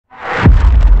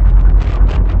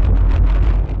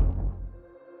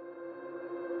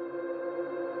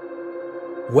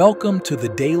Welcome to the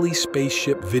Daily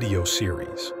Spaceship video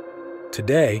series.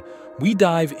 Today, we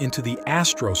dive into the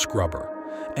AstroScrubber,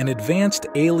 an advanced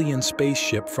alien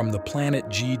spaceship from the planet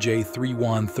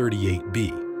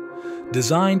GJ3138b.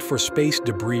 Designed for space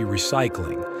debris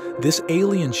recycling, this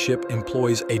alien ship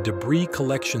employs a debris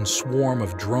collection swarm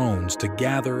of drones to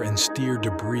gather and steer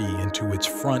debris into its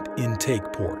front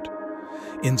intake port.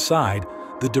 Inside,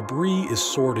 the debris is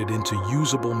sorted into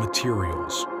usable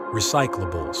materials,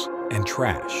 recyclables, and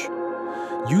trash.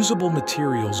 Usable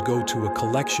materials go to a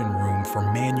collection room for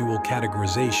manual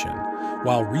categorization,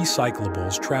 while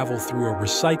recyclables travel through a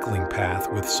recycling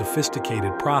path with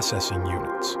sophisticated processing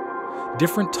units.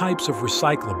 Different types of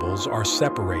recyclables are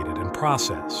separated and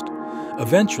processed.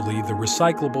 Eventually, the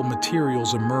recyclable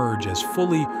materials emerge as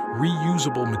fully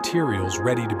reusable materials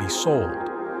ready to be sold.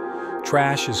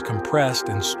 Trash is compressed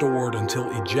and stored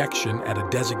until ejection at a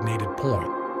designated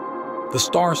point. The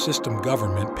star system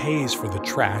government pays for the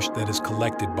trash that is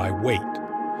collected by weight.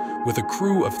 With a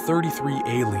crew of 33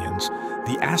 aliens,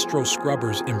 the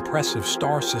AstroScrubber's impressive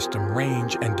star system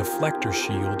range and deflector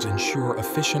shields ensure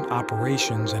efficient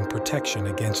operations and protection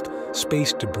against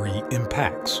space debris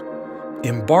impacts.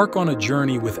 Embark on a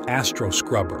journey with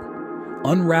AstroScrubber.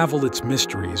 Unravel its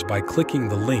mysteries by clicking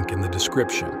the link in the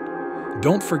description.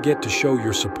 Don't forget to show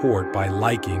your support by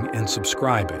liking and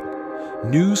subscribing.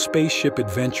 New spaceship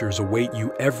adventures await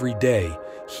you every day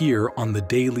here on the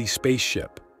Daily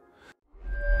Spaceship.